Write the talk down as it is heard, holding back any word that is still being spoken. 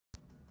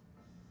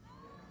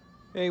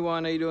Hey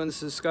Juan, how you doing?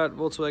 This is Scott,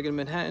 Volkswagen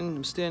Manhattan.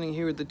 I'm standing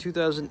here with the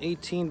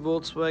 2018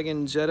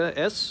 Volkswagen Jetta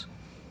S.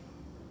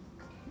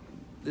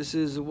 This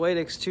is a white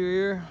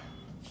exterior.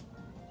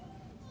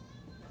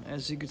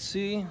 As you can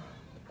see,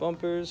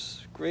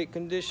 bumpers, great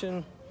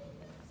condition.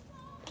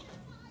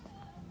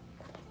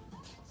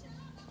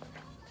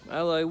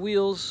 Alloy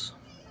wheels,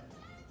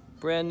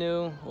 brand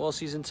new,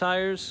 all-season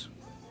tires.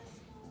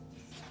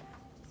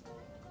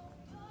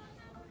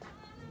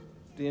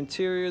 The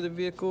interior of the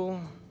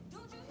vehicle,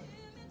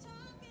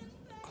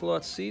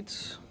 cloth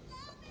seats.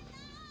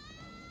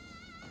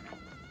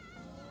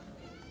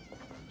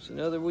 There's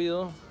another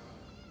wheel.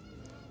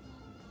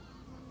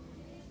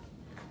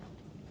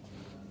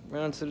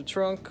 Round to the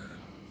trunk.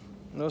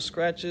 No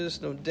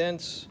scratches, no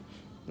dents,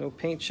 no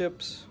paint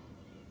chips.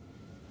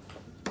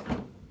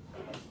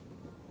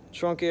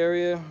 Trunk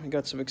area, you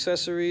got some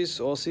accessories,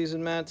 all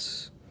season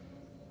mats.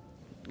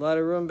 A lot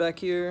of room back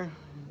here.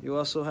 You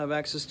also have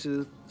access to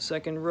the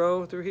second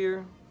row through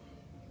here.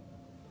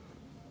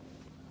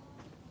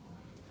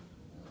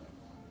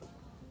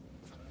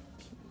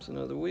 It's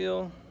another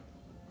wheel.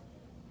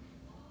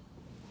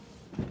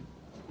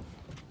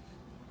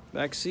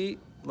 Back seat,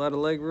 a lot of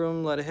leg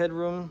room, a lot of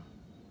headroom.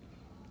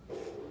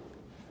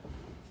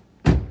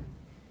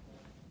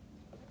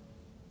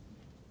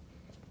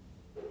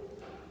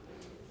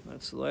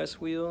 That's the last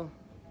wheel.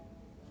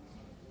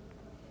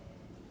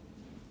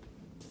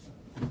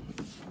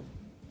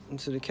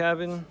 Into the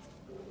cabin.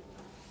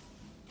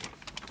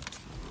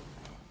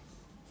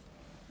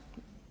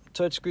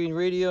 Touchscreen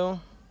radio.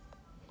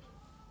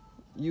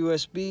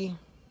 USB.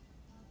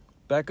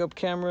 Backup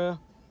camera.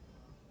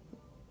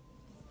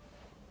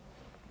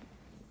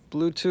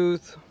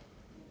 Bluetooth.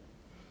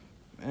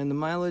 And the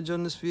mileage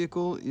on this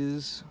vehicle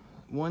is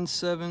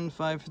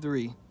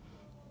 1753.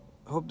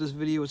 I hope this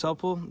video was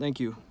helpful. Thank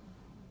you.